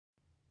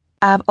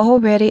"I've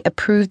already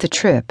approved the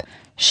trip,"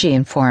 she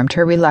informed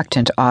her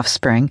reluctant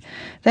offspring,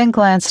 then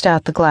glanced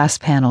out the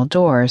glass-paneled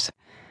doors.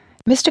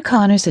 "Mr.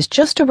 Connors is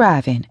just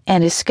arriving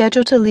and is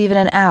scheduled to leave in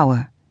an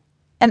hour."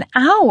 "An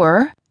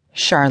hour?"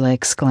 Charlotte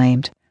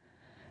exclaimed.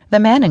 The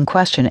man in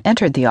question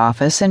entered the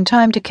office in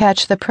time to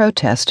catch the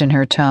protest in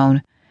her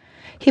tone.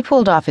 He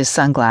pulled off his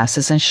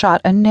sunglasses and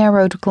shot a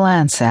narrowed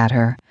glance at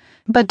her,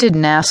 but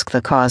didn't ask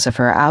the cause of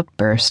her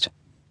outburst.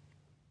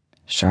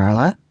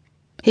 "Charlotte?"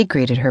 He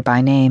greeted her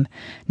by name,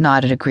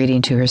 nodded a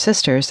greeting to her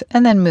sisters,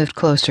 and then moved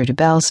closer to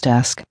Belle's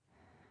desk.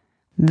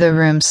 The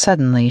room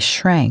suddenly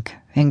shrank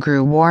and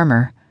grew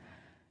warmer.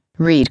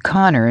 Reed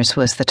Connors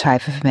was the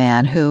type of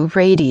man who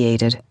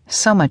radiated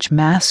so much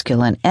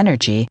masculine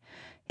energy,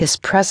 his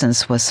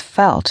presence was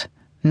felt,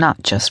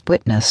 not just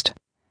witnessed.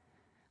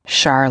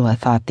 Charlotte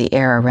thought the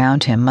air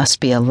around him must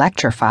be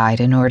electrified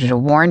in order to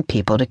warn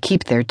people to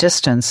keep their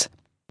distance.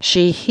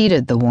 She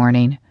heeded the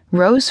warning,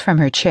 rose from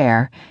her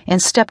chair,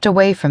 and stepped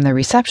away from the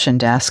reception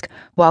desk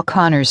while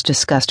Connors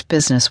discussed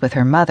business with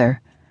her mother.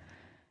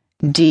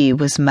 Dee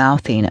was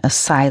mouthing a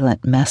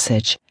silent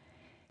message.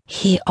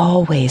 "He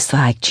always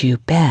liked you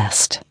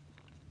best,"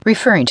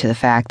 referring to the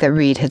fact that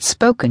Reed had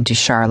spoken to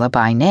Charlotte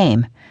by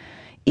name.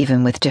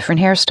 Even with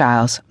different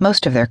hairstyles,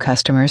 most of their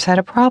customers had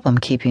a problem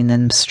keeping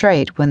them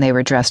straight when they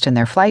were dressed in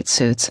their flight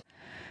suits.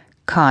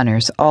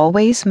 Connors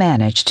always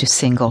managed to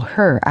single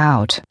her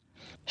out.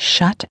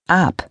 "Shut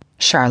up,"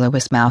 Charlotte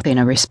was mouthing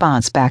a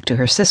response back to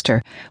her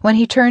sister when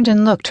he turned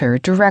and looked her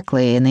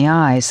directly in the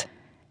eyes.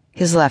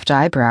 His left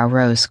eyebrow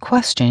rose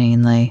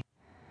questioningly.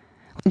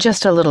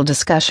 "Just a little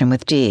discussion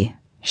with Dee,"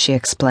 she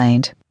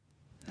explained.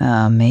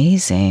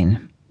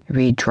 "Amazing,"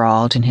 Reed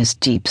drawled in his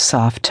deep,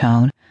 soft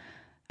tone.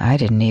 "I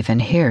didn't even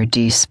hear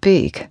Dee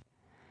speak."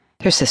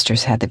 Her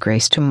sisters had the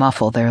grace to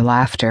muffle their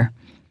laughter.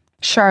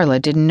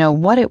 Charlotte didn't know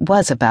what it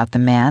was about the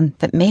man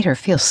that made her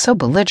feel so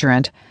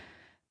belligerent,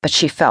 but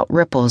she felt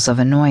ripples of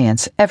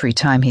annoyance every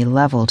time he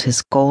leveled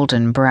his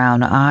golden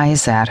brown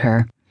eyes at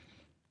her.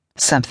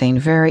 Something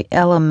very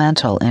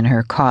elemental in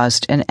her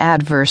caused an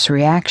adverse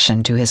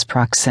reaction to his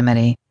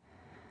proximity.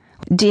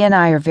 "Dee and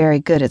I are very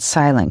good at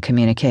silent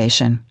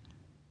communication."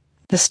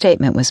 The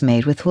statement was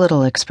made with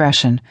little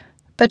expression,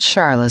 but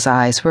Charlotte's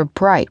eyes were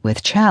bright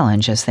with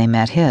challenge as they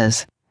met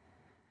his.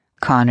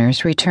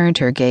 Connors returned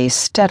her gaze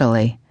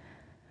steadily.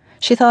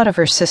 She thought of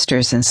her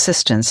sister's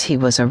insistence he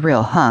was a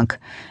real hunk,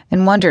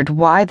 and wondered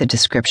why the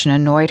description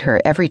annoyed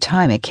her every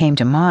time it came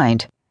to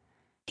mind.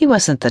 He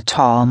wasn't the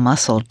tall,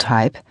 muscled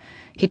type.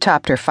 He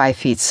topped her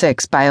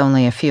 5'6" by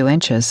only a few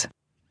inches.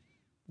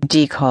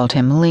 Dee called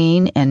him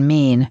lean and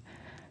mean.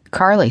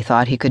 Carly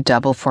thought he could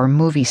double for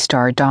movie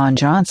star Don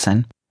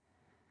Johnson.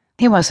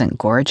 He wasn't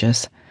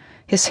gorgeous.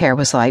 His hair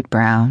was light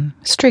brown,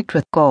 streaked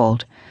with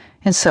gold,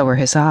 and so were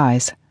his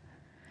eyes.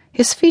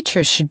 His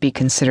features should be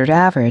considered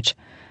average,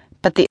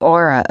 but the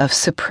aura of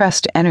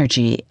suppressed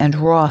energy and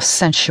raw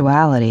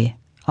sensuality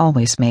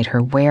always made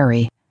her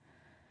wary.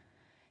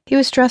 He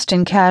was dressed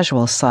in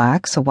casual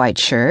slacks, a white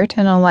shirt,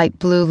 and a light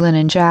blue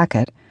linen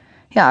jacket.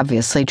 He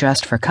obviously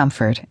dressed for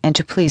comfort and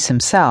to please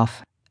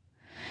himself.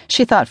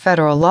 She thought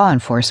federal law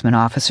enforcement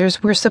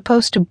officers were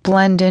supposed to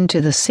blend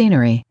into the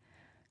scenery.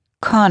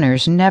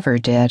 Connors never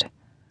did.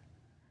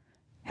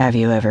 "Have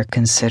you ever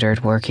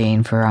considered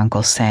working for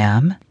Uncle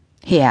Sam?"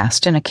 he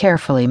asked in a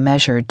carefully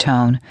measured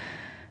tone.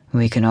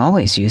 "We can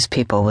always use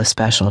people with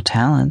special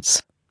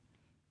talents."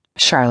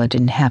 Charlotte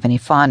didn't have any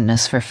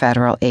fondness for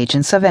federal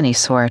agents of any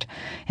sort,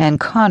 and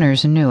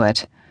Connors knew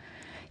it.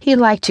 He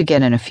liked to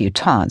get in a few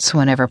taunts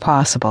whenever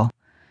possible.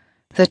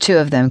 The two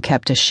of them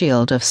kept a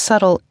shield of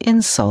subtle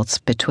insults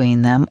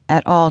between them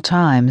at all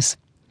times.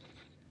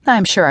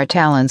 "I'm sure our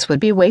talents would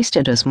be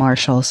wasted as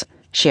marshals,"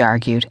 she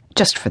argued,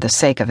 just for the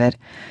sake of it.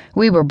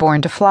 "We were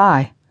born to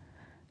fly."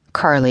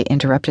 Carly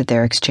interrupted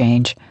their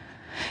exchange.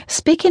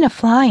 "Speaking of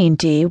flying,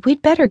 Dee,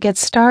 we'd better get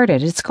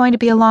started. It's going to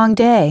be a long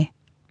day."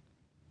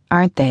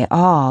 "Aren't they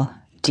all?"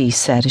 Dee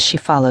said as she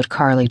followed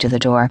Carly to the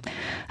door.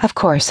 "Of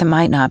course, it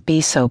might not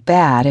be so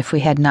bad if we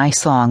had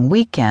nice long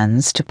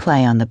weekends to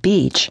play on the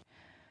beach."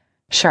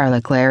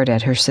 Charlotte glared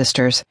at her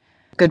sisters.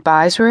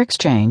 Goodbyes were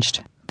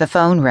exchanged. The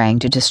phone rang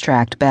to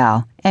distract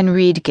Belle, and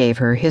Reed gave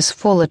her his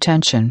full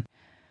attention.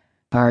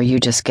 "Are you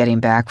just getting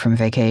back from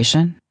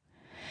vacation?"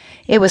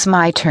 "It was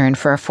my turn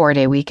for a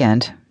 4-day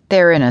weekend.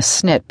 They're in a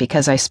snit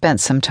because I spent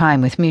some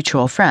time with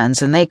mutual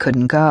friends and they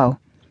couldn't go."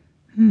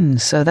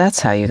 So that's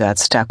how you got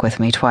stuck with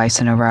me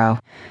twice in a row,"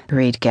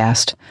 Reed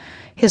guessed,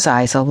 his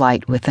eyes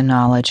alight with the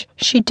knowledge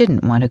she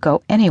didn't want to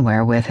go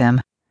anywhere with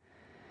him.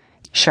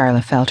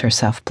 Charlotte felt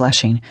herself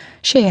blushing.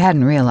 She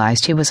hadn't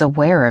realized he was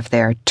aware of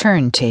their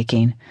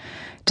turn-taking.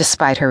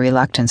 Despite her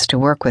reluctance to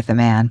work with the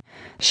man,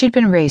 she'd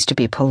been raised to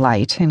be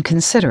polite and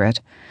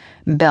considerate.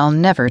 Belle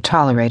never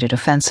tolerated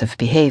offensive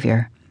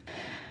behavior.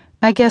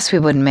 "I guess we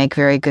wouldn't make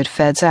very good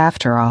feds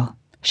after all,"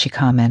 she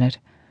commented.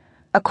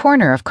 A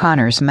corner of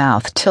Connor's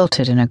mouth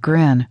tilted in a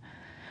grin.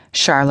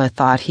 Charlotte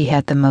thought he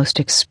had the most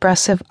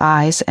expressive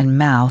eyes and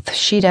mouth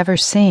she'd ever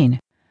seen.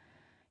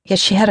 Yet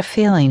she had a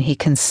feeling he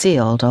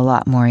concealed a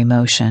lot more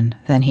emotion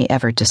than he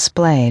ever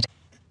displayed.